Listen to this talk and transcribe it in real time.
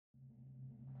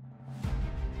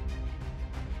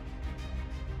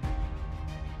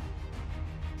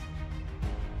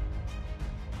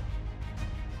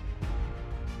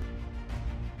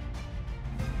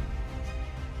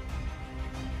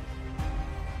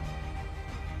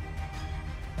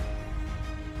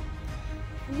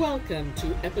Welcome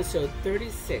to episode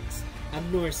 36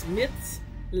 of Norse Myths,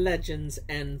 Legends,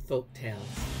 and Folktales.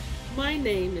 My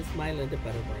name is MyLinda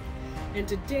Butterworth, and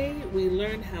today we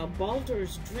learn how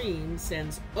Baldur's dream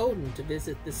sends Odin to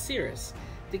visit the seeress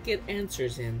to get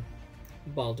answers in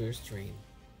Baldur's dream.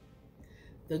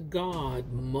 The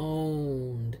god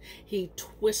moaned. He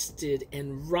twisted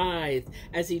and writhed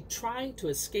as he tried to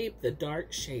escape the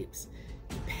dark shapes.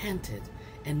 He panted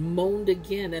and moaned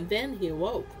again, and then he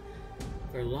awoke.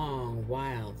 For a long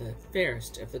while, the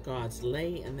fairest of the gods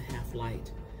lay in the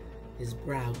half-light, his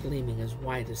brow gleaming as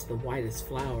white as the whitest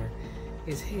flower,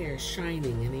 his hair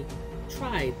shining, and he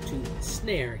tried to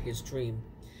snare his dream,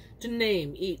 to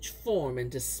name each form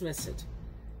and dismiss it.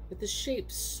 But the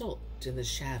shapes sulked in the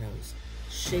shadows,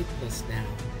 shapeless now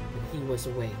when he was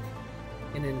awake,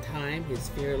 and in time his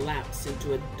fear lapsed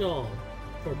into a dull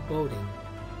foreboding.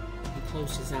 He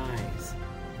closed his eyes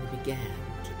and began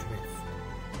to drift.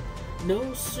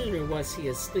 No sooner was he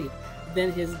asleep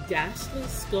than his ghastly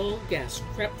skull gas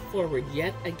crept forward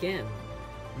yet again.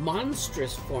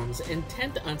 Monstrous forms,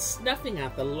 intent on snuffing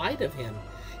out the light of him.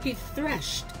 He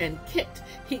threshed and kicked.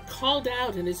 He called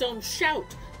out, and his own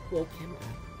shout woke him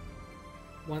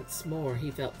up. Once more he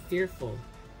felt fearful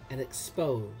and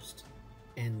exposed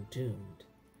and doomed.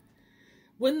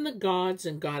 When the gods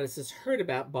and goddesses heard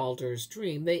about Baldur's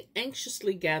dream, they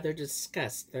anxiously gathered to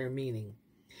discuss their meaning.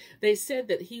 They said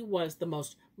that he was the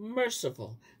most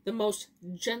merciful, the most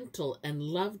gentle and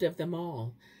loved of them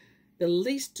all, the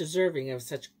least deserving of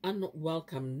such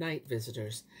unwelcome night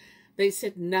visitors. They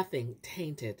said nothing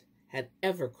tainted had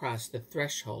ever crossed the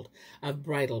threshold of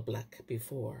Bridalbleck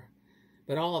before.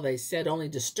 But all they said only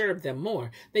disturbed them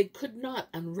more. They could not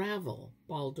unravel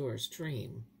Baldur's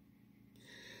dream.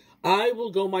 "I will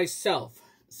go myself,"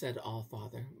 said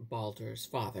Allfather, Baldur's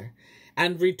father,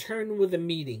 "and return with a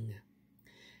meeting."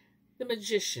 The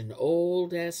magician,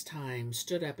 old as time,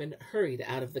 stood up and hurried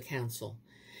out of the council.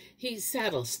 He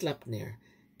saddled Sleipnir,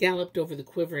 galloped over the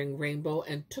quivering rainbow,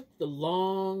 and took the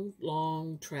long,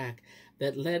 long track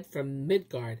that led from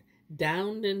Midgard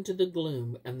down into the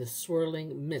gloom and the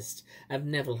swirling mist of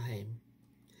Niflheim.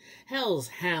 Hel's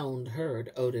hound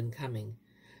heard Odin coming.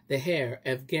 The hair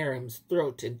of Garam's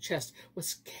throat and chest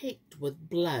was caked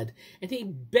with blood, and he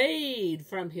bayed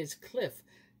from his cliff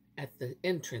at the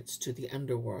entrance to the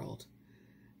underworld.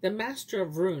 The master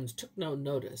of runes took no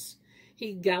notice.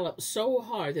 He galloped so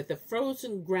hard that the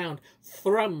frozen ground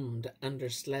thrummed under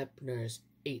Sleipnir's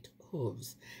 8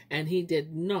 hooves, and he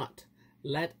did not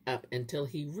let up until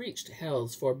he reached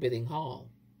Hel's forbidding hall.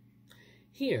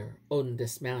 Here Odin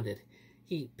dismounted.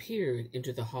 He peered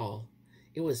into the hall.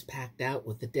 It was packed out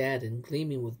with the dead and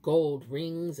gleaming with gold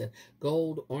rings and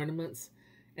gold ornaments.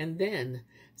 And then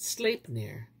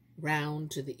Sleipnir,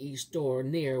 round to the east door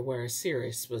near where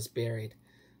Seeress was buried.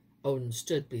 Odin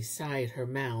stood beside her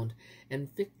mound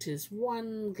and fixed his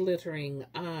one glittering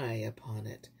eye upon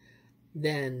it.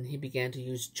 Then he began to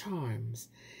use charms,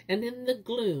 and in the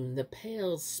gloom the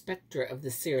pale spectre of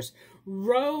the seeress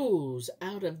rose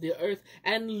out of the earth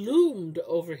and loomed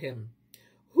over him.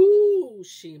 "Who,"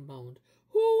 she moaned,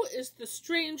 "who is the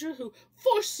stranger who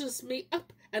forces me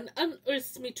up and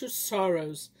unearths me to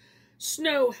sorrows?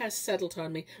 Snow has settled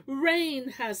on me, rain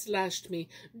has lashed me,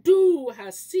 dew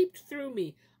has seeped through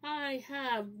me. I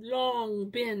have long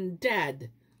been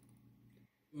dead."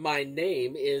 "My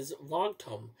name is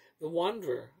Vegtam, the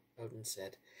Wanderer," Odin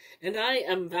said, "and I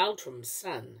am Valtram's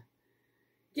son.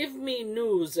 Give me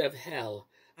news of Hel.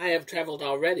 I have traveled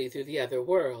already through the other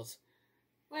worlds.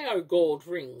 Why are gold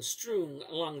rings strewn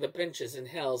along the benches in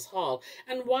Hel's hall,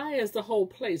 and why is the whole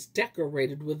place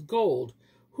decorated with gold?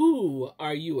 Who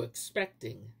are you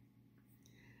expecting?"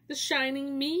 "The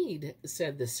shining mead,"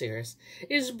 said the seeress,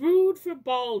 "is brewed for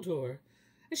Baldur.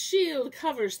 A shield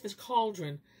covers the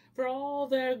cauldron. For all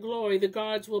their glory the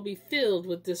gods will be filled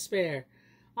with despair.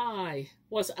 I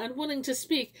was unwilling to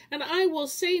speak, and I will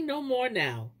say no more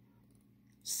now."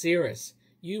 "Seeress,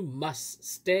 you must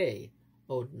stay,"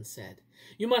 Odin said.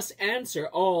 "You must answer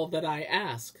all that I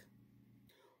ask.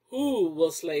 Who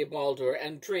will slay Baldur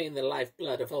and drain the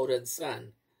lifeblood of Odin's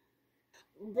son?"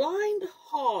 "Blind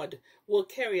Hod will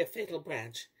carry a fatal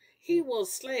branch. He will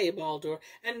slay Baldur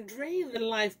and drain the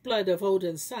lifeblood of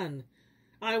Odin's son.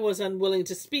 I was unwilling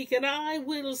to speak, and I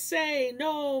will say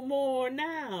no more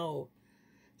now."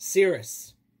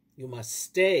 "Seeress, you must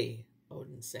stay,"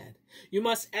 Odin said. "You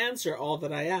must answer all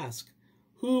that I ask.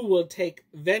 Who will take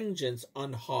vengeance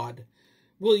on Hod?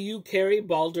 Will you carry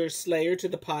Baldur's slayer to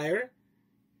the pyre?"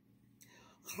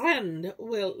 "Hrand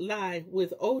will lie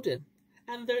with Odin,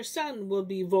 and their son will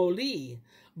be Voli,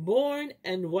 born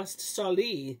in West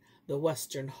Soli, the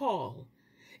western hall.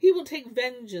 He will take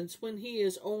vengeance when he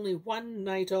is only 1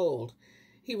 night old.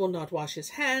 He will not wash his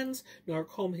hands, nor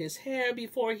comb his hair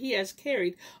before he has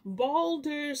carried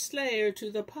Balder Slayer to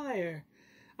the pyre.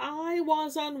 I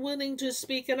was unwilling to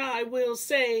speak, and I will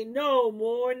say no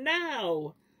more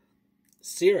now."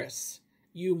 "Seeress,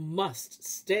 you must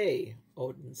stay,"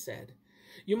 Odin said.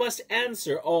 "You must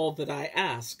answer all that I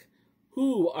ask.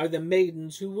 Who are the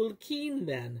maidens who will keen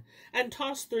then, and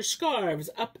toss their scarves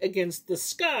up against the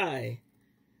sky?"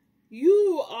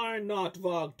 "You are not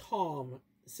Vegtam,"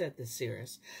 said the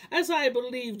seeress, "as I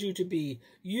believed you to be.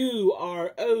 You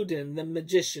are Odin the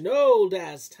magician, old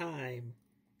as time."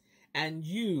 "And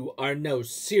you are no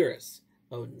seeress,"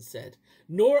 Odin said,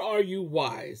 "nor are you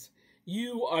wise.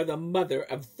 You are the mother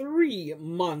of 3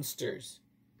 monsters.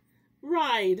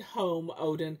 "Ride home,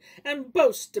 Odin, and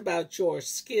boast about your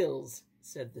skills,"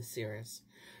 said the seeress.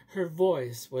 Her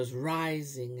voice was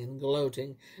rising and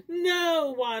gloating.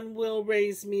 "No one will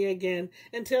raise me again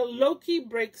until Loki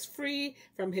breaks free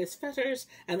from his fetters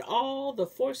and all the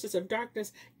forces of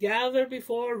darkness gather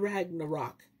before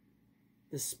Ragnarok."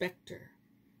 The spectre,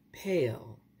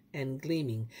 pale and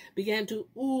gleaming, began to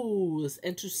ooze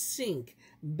and to sink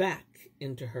back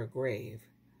into her grave.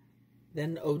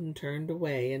 Then Odin turned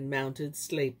away and mounted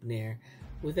Sleipnir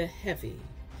with a heavy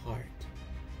heart.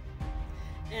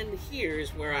 And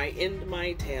here's where I end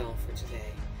my tale for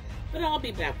today. But I'll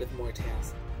be back with more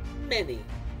tales, many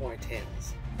more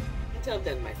tales. Until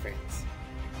then, my friends,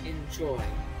 enjoy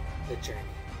the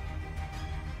journey.